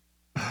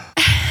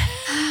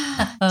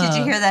 Did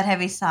you hear that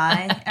heavy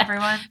sigh,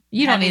 everyone?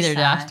 You don't either,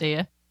 Josh, do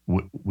you?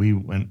 We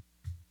went,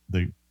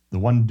 the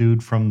one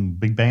dude from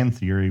Big Bang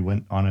Theory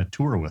went on a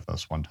tour with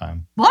us one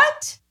time.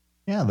 What?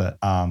 Yeah, the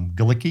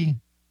Galicki.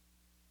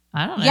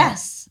 I don't know.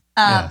 Yes.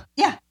 Yeah.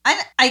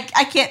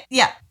 I can't.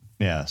 Yeah.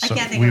 Yeah. So I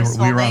can't think of his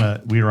full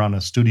name. we were on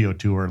a studio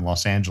tour in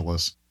Los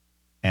Angeles,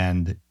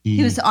 and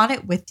he was on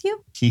it with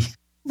you.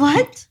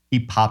 What? He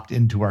popped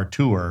into our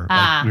tour.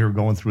 Like we were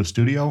going through a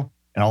studio,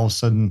 and all of a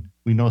sudden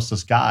we noticed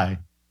this guy.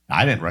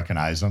 I didn't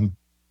recognize him,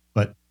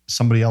 but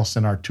somebody else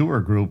in our tour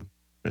group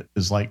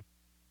is like,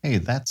 "Hey,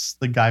 that's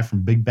the guy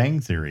from Big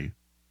Bang Theory,"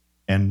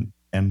 and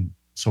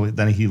so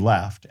then he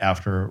left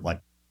after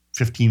like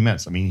 15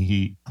 minutes. I mean,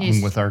 he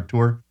hung with our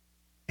tour.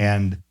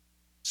 And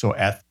so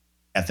at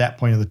at that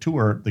point of the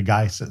tour, the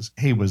guy says,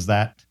 "Hey, was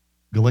that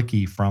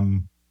Galicki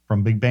from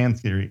Big Bang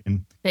Theory?"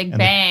 And Big and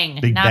Bang,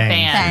 Big not Bang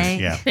band.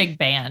 Theory, yeah. Big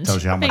Band.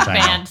 Tells you how Big much I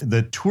Band. know.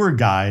 The tour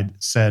guide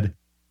said,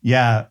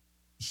 "Yeah,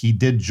 he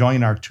did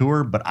join our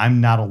tour, but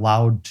I'm not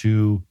allowed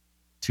to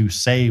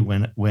say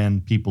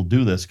when people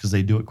do this because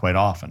they do it quite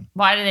often.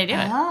 Why do they do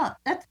it? Oh,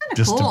 that's kind of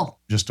Just cool.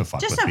 to fuck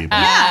Just with a- people."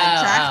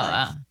 Yeah,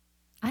 exactly.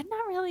 I'm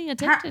not really How,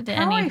 addicted to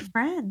how are any. we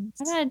friends?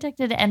 I'm not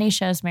addicted to any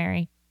shows,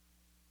 Mary.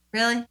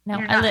 Really? No,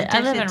 You're I not live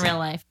addicted in to- real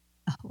life.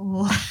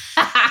 Oh.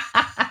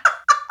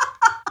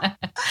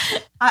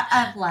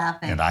 I'm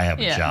laughing. And I have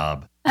Yeah. a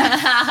job.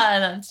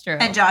 That's true.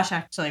 And Josh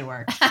actually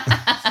works. All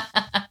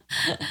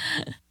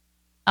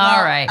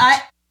Well, right.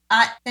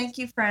 I thank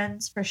you,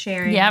 friends, for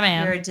sharing Yeah,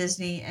 man. your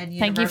Disney and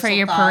Thank you for Universal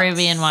your thoughts.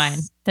 Peruvian wine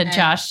that And-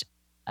 Josh.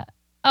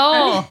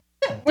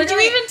 We're Did you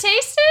gonna- even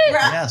taste it?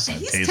 Yes, I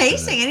he's tasted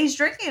tasting it. and he's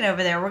drinking it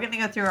over there. We're going to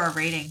go through our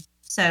rating.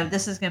 So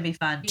this is going to be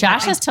fun.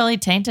 Josh I- has totally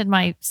tainted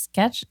my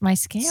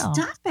scale. Stop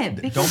it.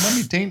 Don't because- let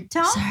me taint.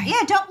 Don't Sorry.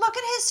 don't look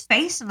at his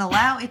face and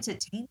allow it to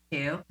taint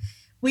you.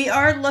 We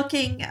are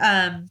looking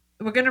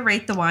we're gonna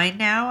rate the wine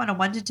now on a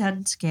 1 to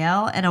 10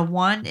 scale, and a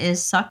 1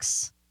 is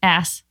sucks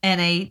Ass. and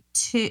a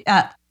 2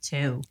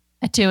 2.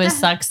 A 2 is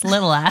sucks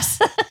little ass.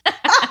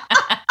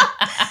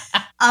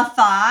 A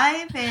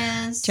 5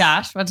 is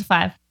Josh, what's a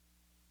 5?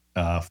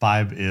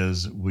 5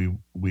 is we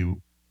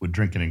would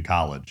drink it in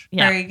college.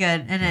 Yeah. very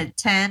good. And a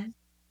 10.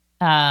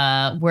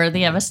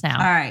 Worthy of us All now.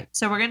 right.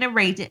 So we're gonna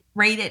rate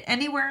it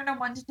anywhere in a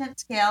 1 to 10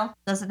 scale.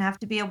 Doesn't have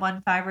to be a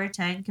 1, 5, or a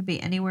 10. Could be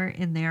anywhere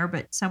in there,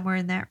 but somewhere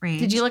in that range.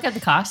 Did you look at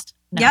the cost?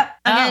 No. Yep.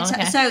 Oh,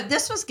 okay. So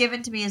this was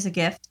given to me as a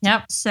gift.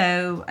 Yep.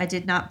 So I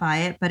did not buy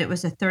it, but it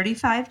was a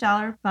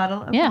 $35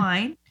 bottle of Yeah.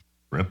 wine.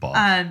 Rip off.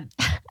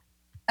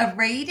 A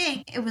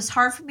rating, it was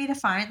hard for me to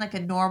find like a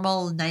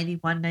normal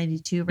 91,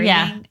 92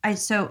 rating. Yeah.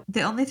 So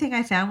the only thing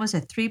I found was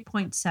a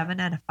 3.7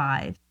 out of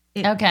 5.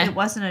 Okay. It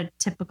wasn't a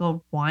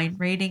typical wine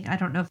rating. I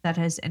don't know if that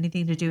has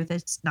anything to do with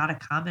it's not a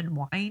common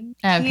wine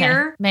Okay.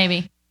 here.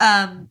 Maybe.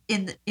 In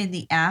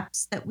the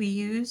apps that we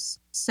use.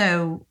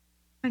 So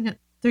I'm at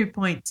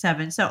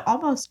 3.7. So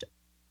almost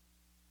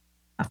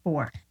a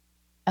 4.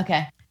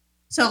 Okay.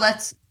 So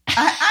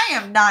I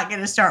am not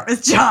going to start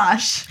with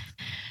Josh.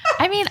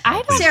 I mean,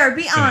 I don't. Sarah,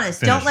 be honest.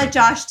 finish Don't let it.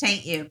 Josh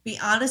taint you. Be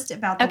honest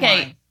about the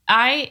Okay. wine.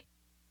 I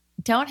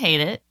don't hate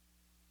it.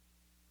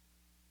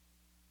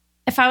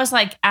 If I was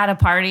like at a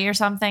party or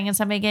something and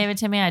somebody gave it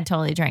to me, I'd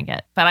totally drink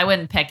it, but I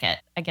wouldn't pick it.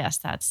 I guess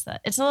it's a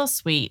little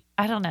sweet.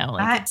 I don't know.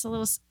 Like it's a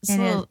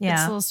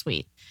little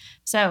sweet.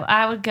 So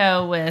I would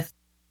go with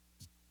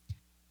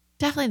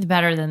definitely the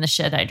better than the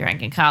shit I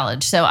drank in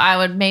college. So I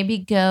would maybe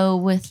go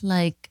with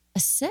like a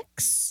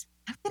 6.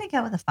 I'm going to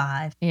go with a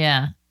 5.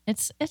 Yeah.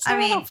 It's a I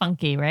little mean,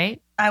 funky,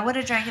 right? I would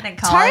have drank it in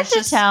It's college.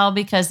 hard to tell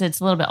because it's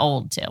a little bit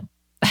old too.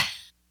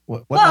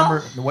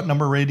 What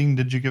number rating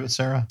did you give it,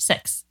 Sarah?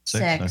 6.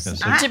 6. Okay, I-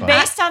 6. Which,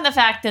 based on the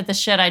fact that the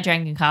shit I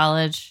drank in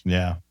college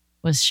Yeah,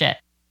 was shit.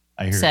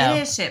 I hear. So- you.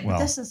 It is shit. Well,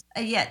 but this is,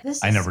 this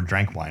is I never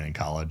drank wine in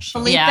college. So.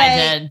 Felipe- Yeah,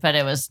 I did, but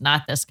it was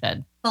not this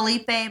good.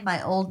 Felipe,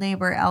 my old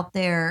neighbor out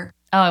there,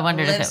 Oh, I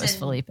wondered if lives it was in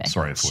Felipe.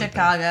 Sorry, Felipe.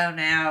 Chicago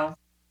now.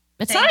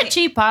 It's Thank not a you.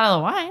 cheap bottle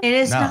of wine. It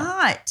is No.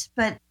 not,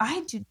 but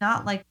I do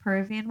not like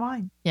Peruvian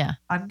wine. Yeah.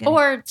 I'm gonna,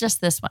 Or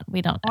just this one.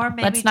 We don't know. or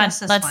maybe let's not,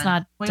 just this let's one.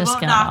 not We won't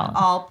discount knock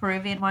all. all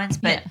Peruvian wines,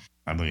 but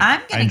I mean,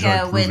 I'm I gonna enjoy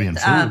go with Peruvian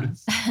food.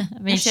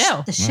 Me the too.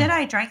 sh- the shit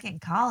I drank in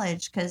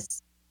college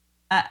because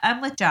I'm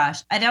with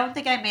Josh. I don't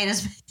think I made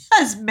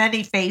as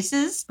many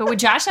faces, But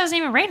Josh hasn't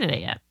even rated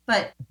it yet.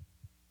 but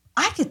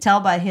I could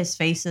tell by his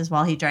faces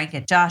while he drank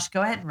it. Josh,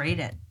 go ahead and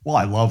rate it. Well,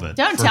 I love it.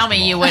 Don't first tell of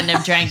me you all. wouldn't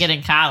have drank it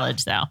in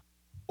college, though.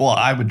 Well,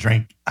 I would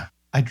drink.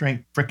 I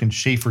drank frickin'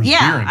 Schaefer's Yeah,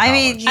 beer in college. I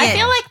mean, I Yeah.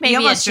 feel like You maybe it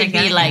almost should drink be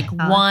anything, like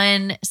huh?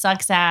 1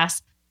 sucks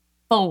ass,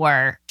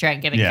 4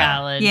 drank it in Yeah.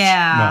 college.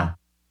 Yeah. No.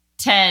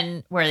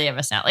 10 worthy of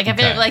us now. Like I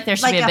feel Okay. like there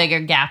should Like be a a- bigger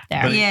gap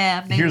there. But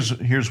Yeah. Maybe.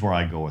 here's where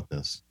I go with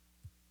this.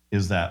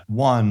 Is that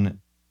one?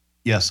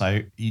 Yes,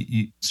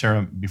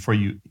 Sarah. Before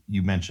you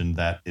mentioned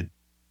that it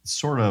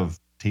sort of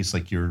tastes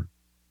like you're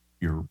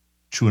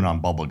chewing on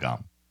bubble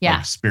gum. Yeah.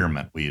 Like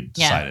spearmint. We had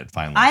Yeah. decided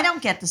finally. I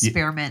don't get the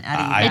spearmint out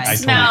of you I- It guys. I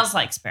smells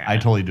like spearmint. I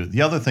totally do.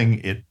 The other thing,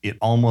 it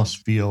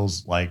almost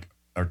feels like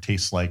or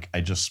tastes like I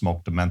just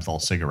smoked a menthol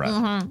cigarette.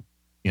 Mhm.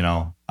 You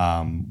know,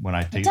 when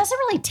I It take. doesn't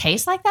really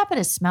taste like that, but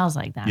it smells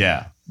like that.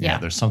 Yeah. Yeah.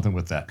 There's something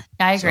with that.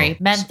 I agree. So-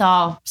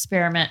 Menthol,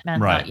 spearmint,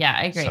 menthol. Right. Yeah,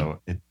 I agree. So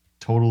it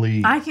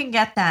totally. I can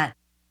get that.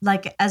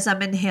 Like as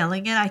I'm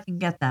inhaling it, I can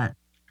get that.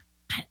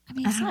 I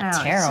mean, it's I don't not know.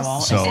 It's terrible.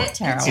 just- So it's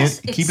not terrible. it's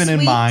keeping in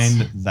sweet.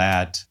 mind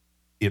that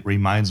it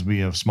reminds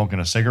me of smoking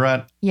a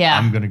cigarette, yeah.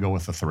 I'm going to go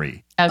with a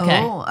 3. Okay.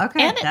 Oh,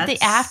 okay. And the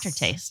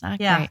aftertaste, not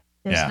Yeah. great.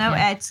 There's Yeah. no.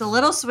 Yeah. It's a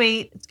little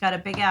sweet. It's got a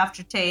big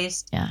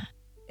aftertaste. Yeah.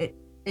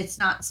 It's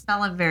not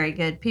smelling very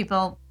good.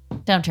 People.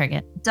 Don't drink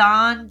it.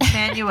 Don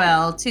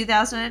Manuel,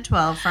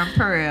 2012 from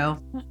Peru.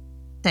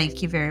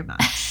 Thank you very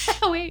much.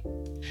 Wait.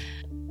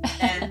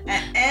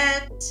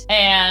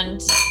 And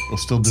We'll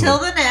still do till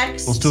it. the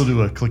next. We'll still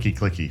do a clicky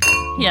clicky.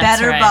 Yeah, that's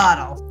better right.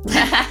 bottle.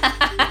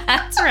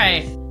 That's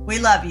right. We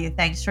love you.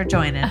 Thanks for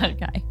joining.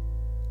 Okay.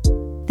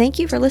 Thank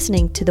you for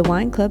listening to the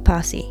Wine Club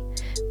Posse.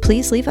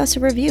 Please leave us a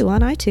review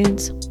on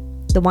iTunes.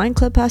 The Wine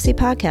Club Posse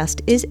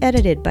podcast is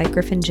edited by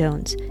Griffin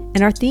Jones,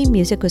 and our theme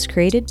music was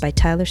created by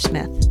Tyler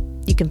Smith.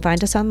 You can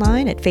find us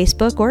online at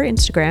Facebook or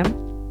Instagram.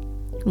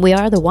 We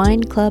are the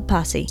Wine Club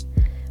Posse.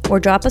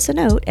 Or drop us a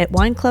note at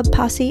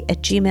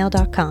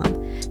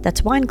wineclubposse@gmail.com.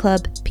 That's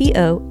wineclub,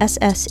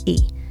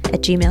 Posse,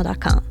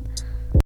 @gmail.com.